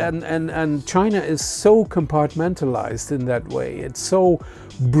more, and China is so compartmentalized in that way. It's so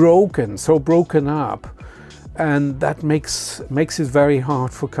broken up, and that makes it very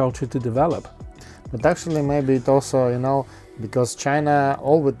hard for culture to develop. But actually, maybe it also, you know, because China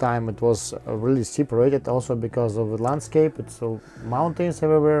all the time it was really separated, also because of the landscape. It's so mountains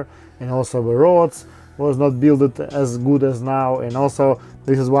everywhere, and also the roads was not built as good as now, and also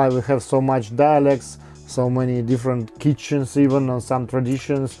this is why we have so much dialects, so many different kitchens, even on some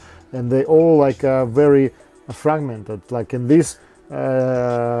traditions, and they all like very fragmented. Like in this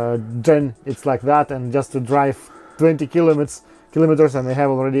gen it's like that, and just to drive 20 kilometers and they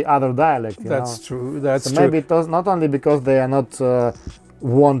have already other dialect. That's true. That's so true. maybe it was not only because they are not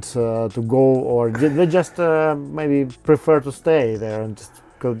want to go, or they just maybe prefer to stay there and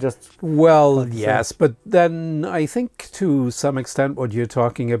just well, yes, but then I think to some extent what you're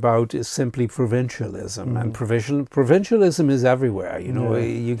talking about is simply provincialism, and provincialism is everywhere. You know,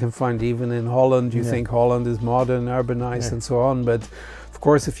 you can find even in Holland. You think Holland is modern, urbanized, and so on. But of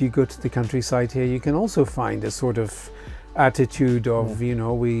course, if you go to the countryside here, you can also find a sort of attitude of you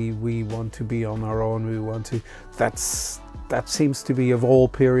know, we want to be on our own. We want to. That seems to be of all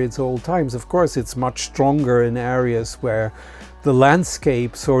periods, all times. Of course, it's much stronger in areas where the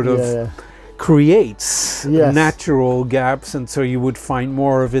landscape sort of creates natural gaps, and so you would find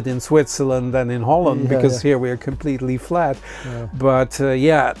more of it in Switzerland than in Holland, because here we are completely flat. But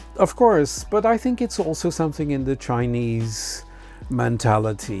yeah, of course, but I think it's also something in the Chinese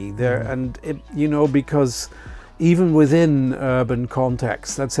mentality there, and it, you know, because even within urban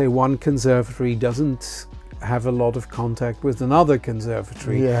context, let's say one conservatory doesn't have a lot of contact with another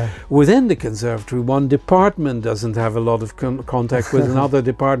conservatory. Within the conservatory, one department doesn't have a lot of contact with another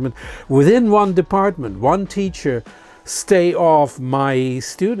department. Within one department, one teacher stay off my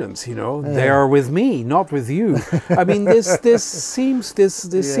students, you know, they are with me, not with you. I mean, this seems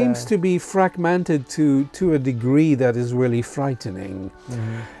to be fragmented to a degree that is really frightening.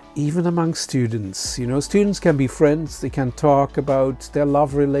 Even among students, you know, students can be friends, they can talk about their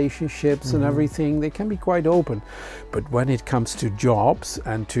love relationships and everything, they can be quite open. But when it comes to jobs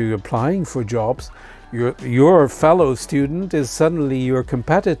and to applying for jobs, your fellow student is suddenly your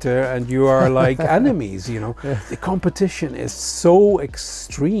competitor, and you are like enemies, you know. The competition is so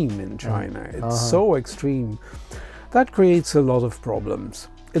extreme in China, it's so extreme. That creates a lot of problems.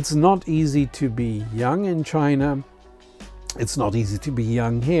 It's not easy to be young in China. It's not easy to be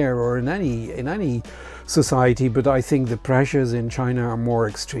young here or in any society, but I think the pressures in China are more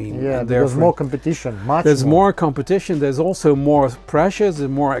extreme. Yeah, there's more competition, there's more competition, there's also more pressures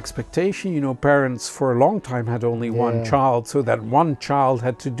and more expectation. You know, parents for a long time had only one child, so that one child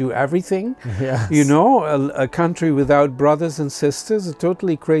had to do everything. You know, a country without brothers and sisters, a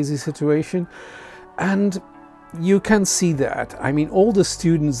totally crazy situation. And you can see that. I mean, all the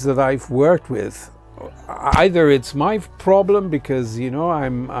students that I've worked with, either it's my problem because, you know,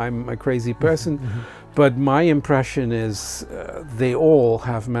 I'm a crazy person, but my impression is they all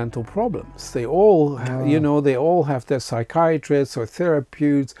have mental problems. They all, you know, they all have their psychiatrists or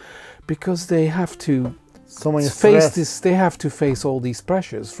therapeutes, because they have to face this. They have to face all these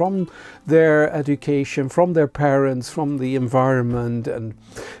pressures from their education, from their parents, from the environment, and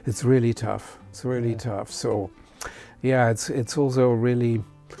it's really tough. It's really tough. So, yeah, it's also really.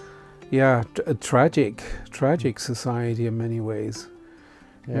 Yeah, a tragic society in many ways.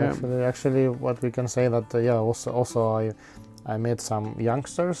 Actually, what we can say that also I met some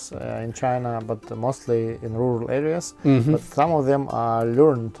youngsters in China, but mostly in rural areas. But some of them are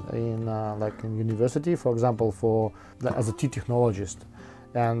learned in like in university, for example, as a tea technologist,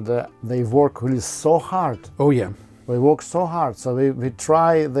 and they work really so hard. Oh yeah. They work so hard, so we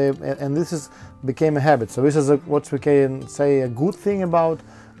try, and this became a habit. So this is what we can say a good thing about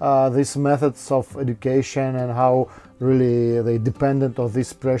these methods of education, and how really they dependent on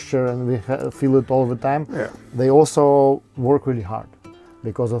this pressure, and we feel it all the time. They also work really hard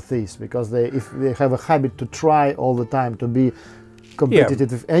because of this, because if they have a habit to try all the time to be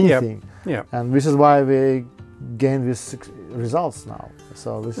competitive with anything, and this is why we gain these results now.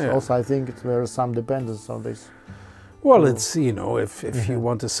 So this also, I think there is some dependence on this. Well, it's, you know, if you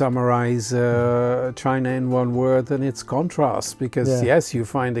want to summarize China in one word, then it's contrast, because yes, you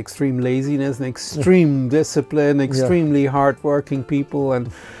find extreme laziness and extreme discipline, extremely hardworking people,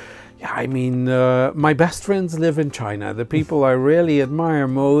 and I mean, my best friends live in China. The people I really admire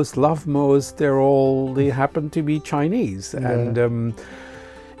most, love most, they happen to be Chinese, and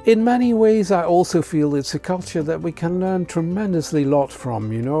in many ways, I also feel it's a culture that we can learn tremendously lot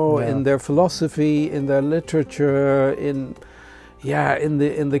from, you know, in their philosophy, in their literature, in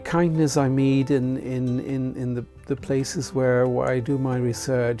the kindness I meet in the places where I do my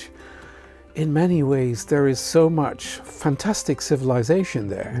research. In many ways, there is so much fantastic civilization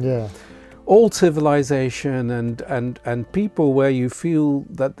there. Old civilization and people where you feel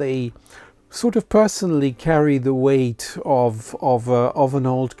that they sort of personally carry the weight of an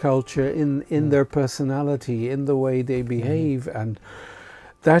old culture in their personality, in the way they behave, and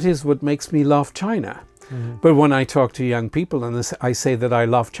that is what makes me love China. But when I talk to young people and I say that I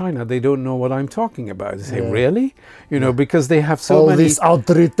love China, they don't know what I'm talking about. They say, "Really?" You know, because they have so many these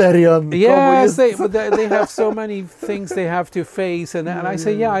authoritarian. Yes, they have so many things they have to face, and I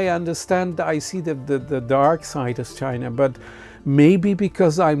say, yeah, I understand. I see the dark side of China, but maybe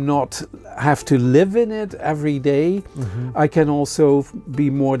because I'm not have to live in it every day, I can also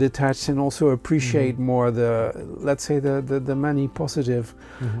be more detached and also appreciate more let's say the many positive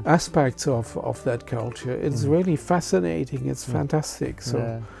aspects of that culture. It's really fascinating. It's fantastic. So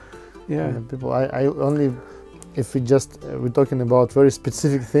yeah. People, I only, if we're talking about very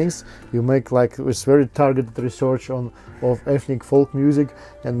specific things, you make like this very targeted research of ethnic folk music,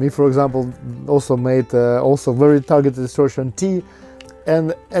 and me, for example, also made also very targeted research on tea,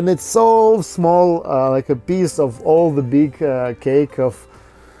 and it's so small, like a piece of all the big cake of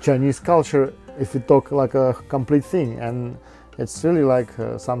Chinese culture. If you talk like a complete thing, and it's really like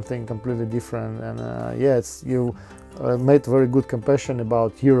something completely different. And it's you made very good comparison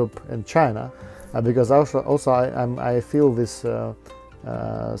about Europe and China. Because also I feel this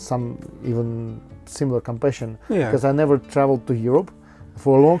some even similar compassion, because I never traveled to Europe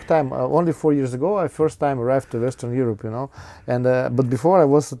for a long time. Only 4 years ago I first time arrived to Western Europe, you know, and but before I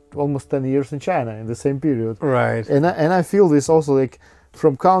was almost 10 years in China in the same period. Right. And I feel this also, like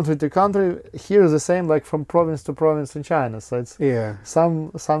from country to country. Here is the same, like from province to province in China. So it's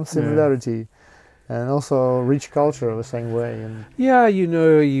some similarity. And also rich culture the same way. And yeah, you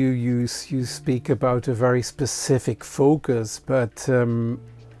know, you speak about a very specific focus, but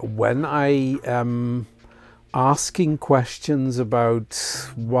when I am asking questions about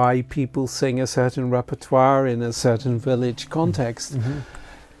why people sing a certain repertoire in a certain village context,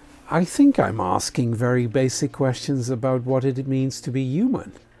 I think I'm asking very basic questions about what it means to be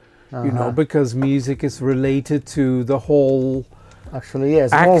human. You know, because music is related to the whole actually,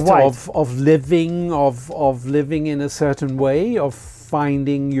 yes, act of living in a certain way, of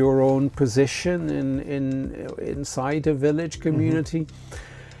finding your own position inside a village community.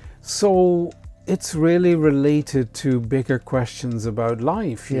 So it's really related to bigger questions about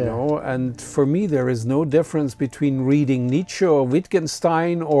life, you know. And for me, there is no difference between reading Nietzsche or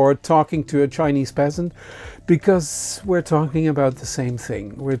Wittgenstein or talking to a Chinese peasant, because we're talking about the same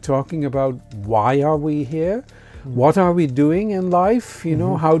thing. We're talking about why are we here? What are we doing in life? You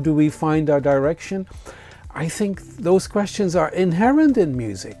know, how do we find our direction? I think those questions are inherent in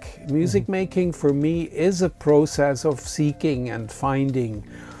music. Music making for me is a process of seeking and finding.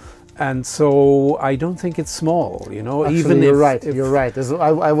 And so I don't think it's small, you know. Actually, even you're right. You're right.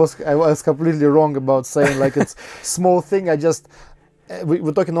 I was completely wrong about saying like it's small thing.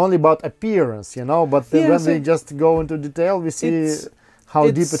 We're talking only about appearance, you know. But then when we just go into detail, we see how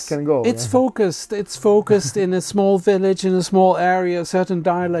deep it can go. It's focused. It's focused in a small village, in a small area, a certain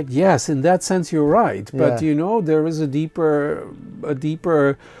dialect. Yes, in that sense, you're right. But you know, there is a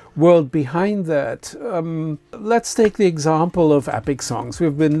deeper world behind that. Let's take the example of epic songs.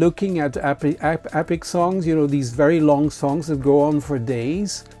 We've been looking at epic songs. You know, these very long songs that go on for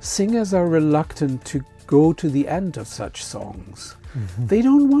days. Singers are reluctant to go to the end of such songs. They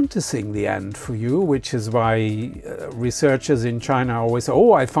don't want to sing the end for you, which is why researchers in China always say,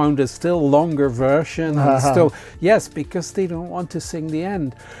 oh, I found a still longer version. And yes, because they don't want to sing the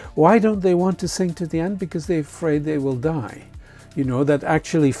end. Why don't they want to sing to the end? Because they're afraid they will die. You know, that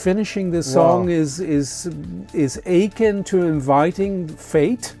actually finishing the song is akin to inviting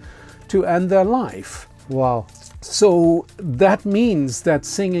fate to end their life. Wow. So that means that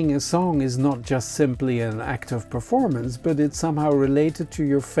singing a song is not just simply an act of performance, but it's somehow related to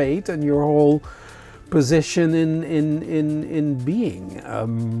your fate and your whole position in being.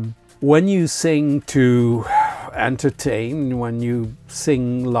 When you sing to entertain, when you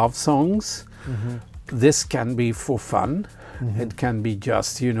sing love songs, this can be for fun. It can be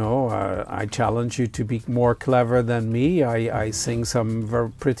just, you know, I challenge you to be more clever than me. I sing some very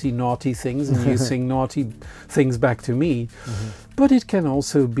pretty naughty things and you sing naughty things back to me. But it can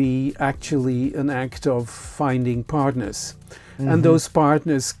also be actually an act of finding partners. And those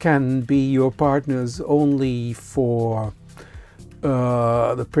partners can be your partners only for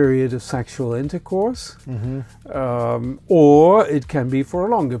the period of sexual intercourse, or it can be for a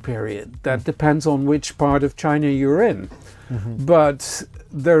longer period. That depends on which part of China you're in. But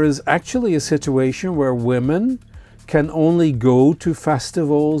there is actually a situation where women can only go to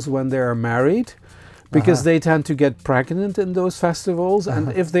festivals when they are married, because they tend to get pregnant in those festivals,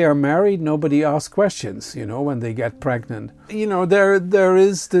 and if they are married, nobody asks questions, you know, when they get pregnant. You know, there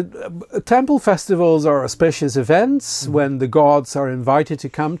is the temple festivals are auspicious events when the gods are invited to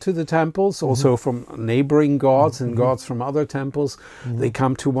come to the temples, also from neighboring gods and gods from other temples. They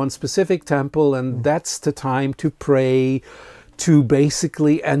come to one specific temple, and that's the time to pray, to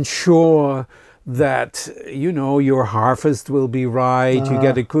basically ensure that, you know, your harvest will be right, you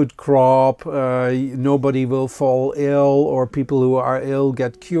get a good crop, nobody will fall ill, or people who are ill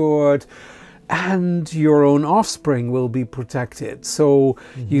get cured, and your own offspring will be protected. So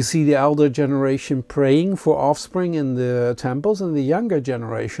you see the elder generation praying for offspring in the temples, and the younger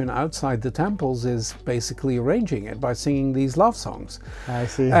generation outside the temples is basically arranging it by singing these love songs. I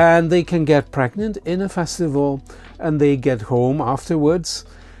see. And they can get pregnant in a festival, and they get home afterwards.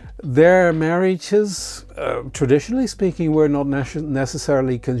 Their marriages, traditionally speaking, were not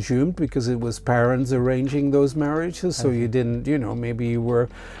necessarily consumed, because it was parents arranging those marriages. So you didn't, you know, maybe you were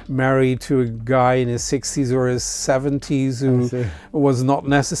married to a guy in his 60s or his 70s who was not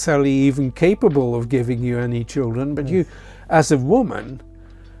necessarily even capable of giving you any children. But you, as a woman,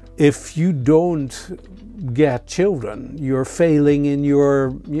 if you don't get children, you're failing in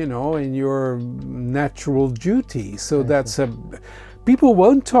your, you know, in your natural duty. So that's a... People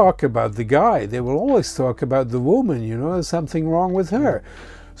won't talk about the guy, they will always talk about the woman, you know, there's something wrong with her.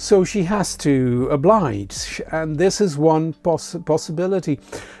 So she has to oblige, and this is one possibility.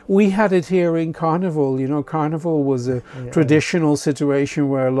 We had it here in Carnival, you know, Carnival was a traditional situation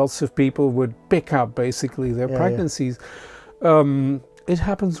where lots of people would pick up basically their pregnancies. It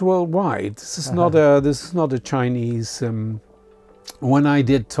happens worldwide. This is not a Chinese... When I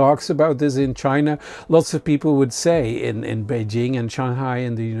did talks about this in China, lots of people would say in Beijing and Shanghai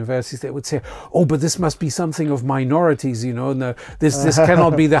and the universities, they would say, oh, but this must be something of minorities, you know, no, this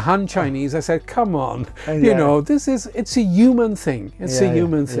cannot be the Han Chinese. I said, come on, you know, it's a human thing. It's a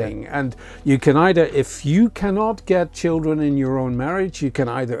human thing. And you can either, if you cannot get children in your own marriage, you can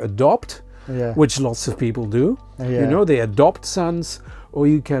either adopt, which lots of people do, you know, they adopt sons, or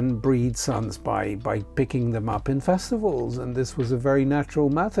you can breed sons by picking them up in festivals, and this was a very natural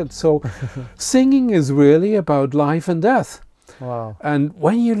method. So singing is really about life and death. Wow. And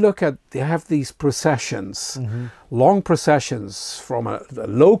when you look at, they have these processions, long processions from a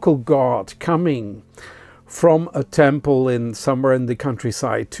local god coming from a temple in somewhere in the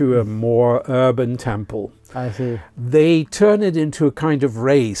countryside to a more urban temple. I see. They turn it into a kind of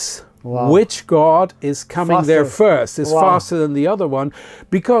race. Wow. Which god is coming there first is faster than the other one,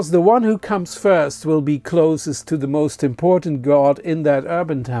 because the one who comes first will be closest to the most important god in that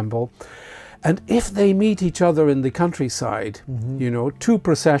urban temple. And if they meet each other in the countryside, you know, two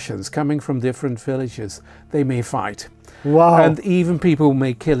processions coming from different villages, they may fight. Wow. And even people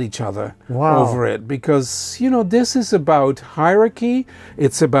may kill each other over it, because, you know, this is about hierarchy,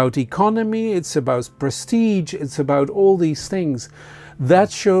 it's about economy, it's about prestige, it's about all these things.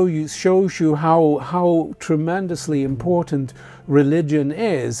 That shows you how tremendously important religion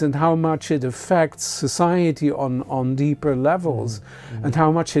is, and how much it affects society on deeper levels, and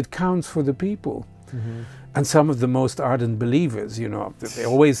how much it counts for the people. And some of the most ardent believers, you know,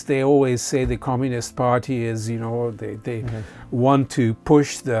 they always say the Communist Party is, you know, they want to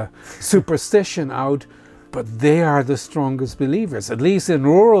push the superstition out, but they are the strongest believers. At least in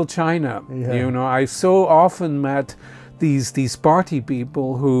rural China, you know, I've so often met these party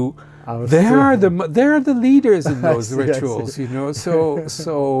people who they're the leaders in those rituals, you know.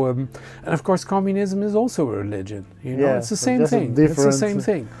 So and of course communism is also a religion, you know. It's the same thing. It's the same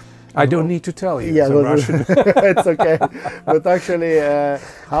thing. I don't need to tell you. Yeah, Russian. It's okay. But actually,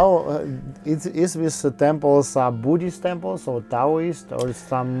 how is these temples Buddhist temples or Taoist or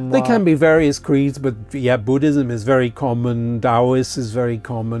some? They can be various creeds, but yeah, Buddhism is very common. Taoist is very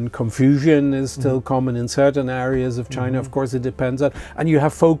common. Confucian is still common in certain areas of China. Of course, it depends on. And you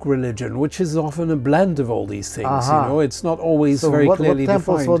have folk religion, which is often a blend of all these things. You know, it's not always very clearly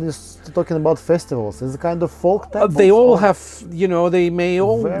defined. What temples? Talking about festivals, is it kind of folk temples? They all have, you know, they may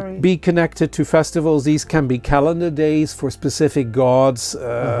all be connected to festivals. These can be calendar days for specific gods.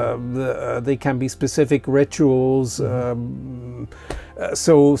 They can be specific rituals.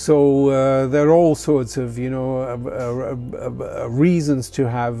 So there are all sorts of, you know, reasons to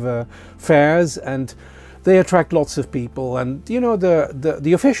have fairs, and they attract lots of people. And you know,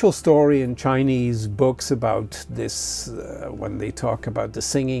 the official story in Chinese books about this, when they talk about the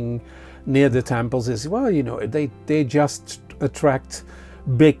singing near the temples, is, well, you know, they just attract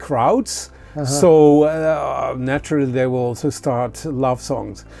big crowds, So naturally they will also start love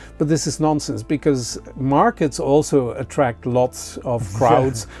songs. But this is nonsense, because markets also attract lots of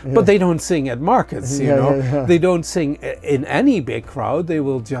crowds, but they don't sing at markets, you know. They don't sing in any big crowd, they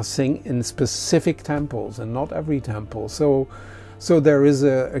will just sing in specific temples, and not every temple. So there is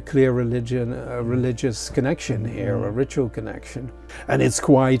a clear religious connection here, a ritual connection. And it's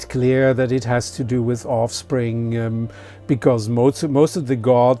quite clear that it has to do with offspring, because most of the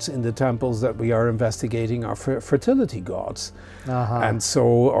gods in the temples that we are investigating are fertility gods. And so,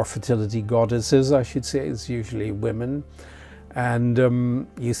 or fertility goddesses, I should say. It's usually women. And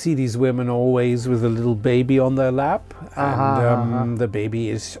you see these women always with a little baby on their lap, and the baby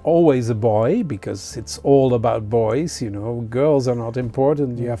is always a boy, because it's all about boys, you know. Girls are not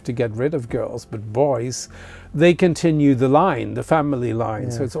important, you have to get rid of girls, but boys, they continue the line, the family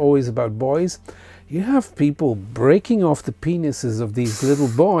line, so it's always about boys. You have people breaking off the penises of these little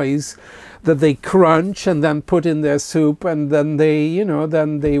boys that they crunch and then put in their soup, and then they, you know,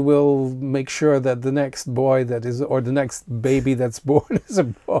 then they will make sure that the next boy that is, or the next baby that's born is a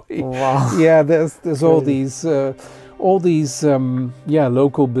boy. Wow. Yeah, there's all these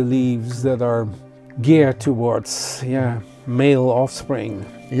local beliefs that are geared towards male offspring.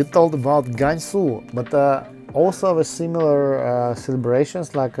 You told about Gansu, but also with similar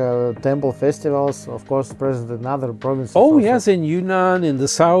celebrations like temple festivals, of course, present in other provinces. Oh also. Yes, in Yunnan, in the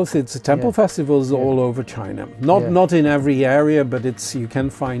south, it's temple festivals all over China. Not in every area, but you can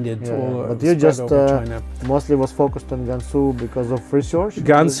find it all but you just over China. Mostly was focused on Gansu because of research?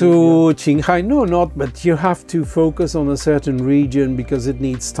 Gansu, Qinghai, no, not, but you have to focus on a certain region because it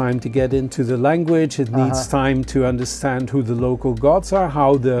needs time to get into the language, it needs time to understand who the local gods are,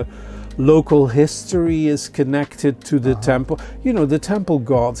 how the local history is connected to the temple. You know, the temple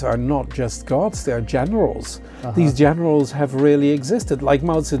gods are not just gods, they are generals. These generals have really existed, like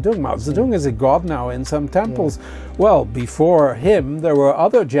Mao Zedong. Mao Zedong is a god now in some temples. Well, before him there were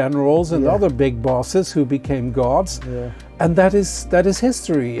other generals and other big bosses who became gods. And that is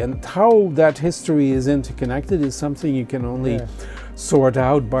history, and how that history is interconnected is something you can only sort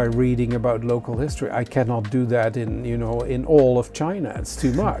out by reading about local history. I cannot do that in all of China. It's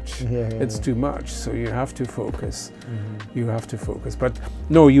too much. It's too much. So you have to focus. You have to focus. But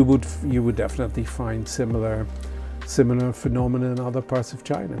no, you would definitely find similar phenomena in other parts of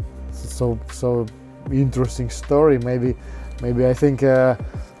China. So interesting story. Maybe I think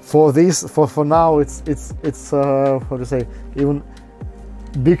for now it's how to say, even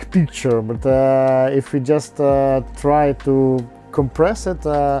big picture. But if we just try to compress it,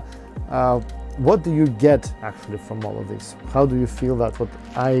 what do you get actually from all of this? How do you feel that what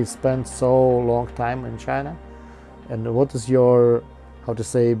I spent so long time in China, and what is your, how to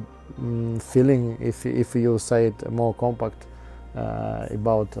say, feeling, if you say it more compact,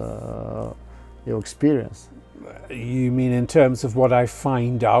 about your experience? You mean in terms of what I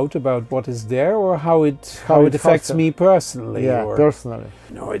find out about what is there, or how it affects me personally? Yeah, personally.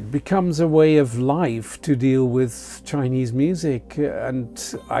 No, it becomes a way of life to deal with Chinese music,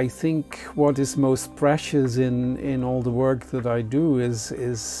 and I think what is most precious in all the work that I do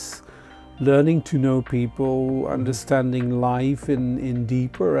is learning to know people, understanding life in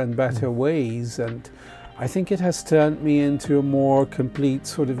deeper and better ways, and I think it has turned me into a more complete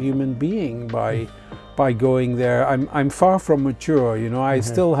sort of human being by going there. I'm far from mature, you know. I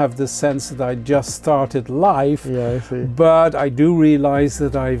still have the sense that I just started life, I see. But I do realize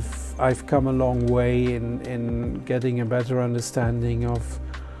that I've come a long way in getting a better understanding of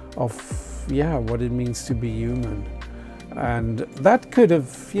what it means to be human. And that could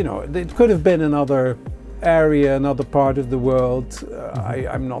have, you know, it could have been another area, another part of the world.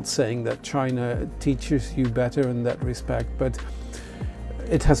 I'm not saying that China teaches you better in that respect, but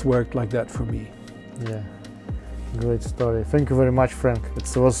it has worked like that for me. Yeah, great story. Thank you very much, Frank.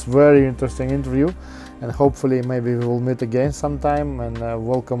 It was very interesting interview, and hopefully maybe we will meet again sometime, and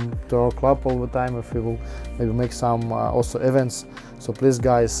welcome to our club all the time if we will maybe make some also events. So please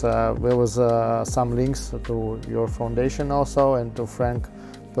guys, there was some links to your foundation also, and to Frank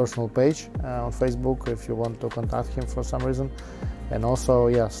personal page on Facebook if you want to contact him for some reason. And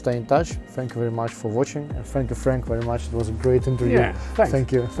also, stay in touch. Thank you very much for watching, and thank you, Frank, very much. It was a great interview. Yeah, thanks.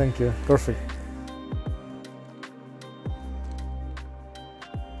 Thank you. Perfect.